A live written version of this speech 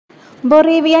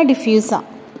Boerhaavia diffusa.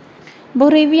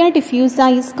 Boerhaavia diffusa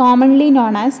is commonly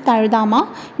known as Thazhuthama,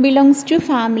 belongs to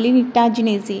family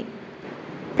Nitaginaceae.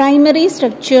 Primary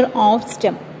structure of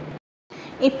stem.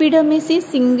 Epidermis is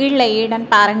single layered and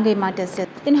parenchymatous.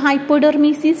 Then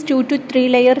hypodermis is 2 to 3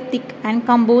 layer thick and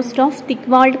composed of thick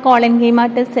walled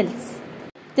collenchymatous cells.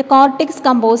 The cortex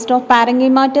composed of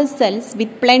parenchymatous cells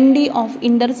with plenty of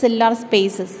intercellular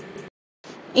spaces.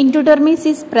 Endodermis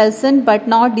is present but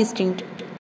not distinct.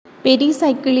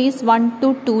 Pericycle is 1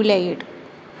 to 2 layered.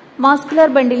 Vascular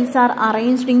bundles are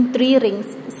arranged in 3 rings,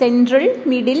 central,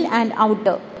 middle and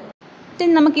outer.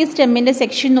 Then we will stem in the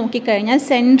section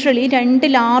centrally 2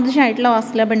 large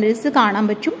vascular bundles കാണാൻ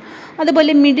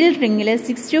അതുപോലെ middle ring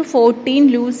 6 to 14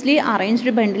 loosely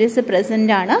arranged bundles present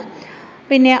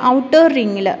പിന്നെ outer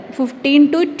ring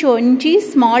 15 to 20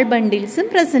 small bundles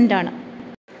present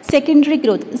Secondary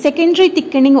growth. Secondary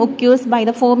thickening occurs by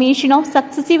the formation of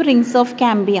successive rings of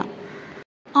cambia.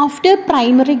 After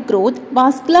primary growth,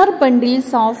 vascular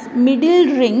bundles of middle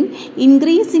ring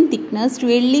increase in thickness to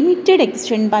a limited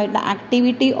extent by the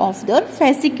activity of their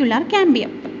fascicular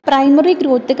cambium. Primary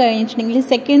growth കഴിഞ്ഞിട്ടുണ്ടെങ്കിൽ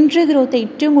secondary growth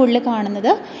ഏറ്റവും കൂടുതൽ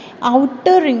കാണുന്നത്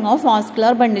outer ring of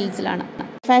vascular bundlesലാണ്.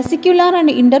 Fascicular and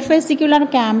interfascicular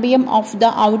cambium of the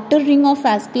outer ring of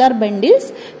vascular bundles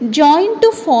join to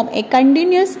form a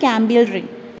continuous cambial ring.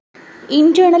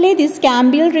 Internally, this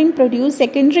cambial ring produces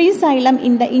secondary xylem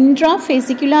in the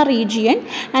intrafascicular region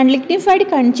and lignified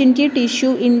conjunctive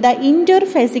tissue in the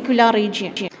interfascicular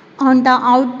region. On the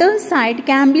outer side,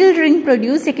 cambial ring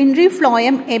produces secondary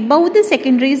phloem above the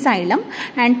secondary xylem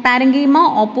and parenchyma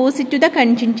opposite to the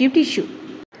conjunctive tissue.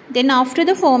 Then after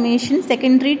the formation,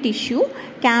 secondary tissue,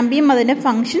 cambium adine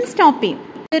function stop ചെയ്യും.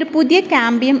 ഒരു പുതിയ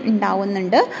cambium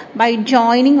ഉണ്ടാവുന്നുണ്ട് by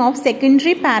joining of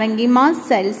secondary parenchyma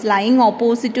cells lying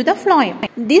opposite to the phloem.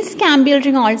 This cambial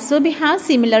ring also behaves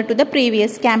similar to the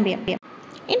previous cambium.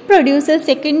 It produces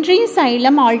secondary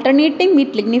xylem alternating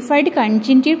with lignified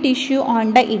conjunctive tissue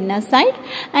on the inner side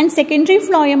and secondary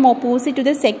phloem opposite to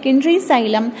the secondary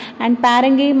xylem and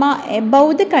parenchyma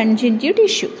above the conjunctive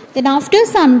tissue. Then after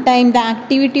some time the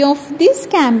activity of this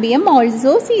cambium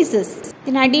also ceases.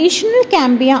 Then additional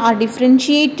cambia are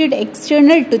differentiated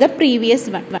external to the previous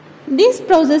one. This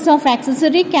process of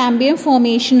accessory cambium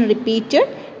formation repeated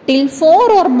till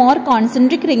 4 or more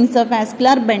concentric rings of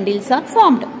vascular bundles are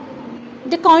formed.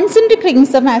 The concentric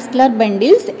rings of vascular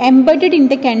bundles embedded in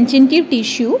the conjunctive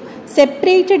tissue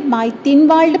separated by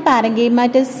thin-walled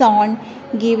parenchymatous zone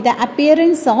give the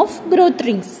appearance of growth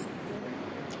rings.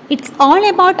 It's all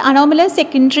about anomalous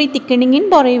secondary thickening in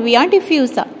Boerhaavia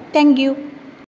diffusa. Thank you.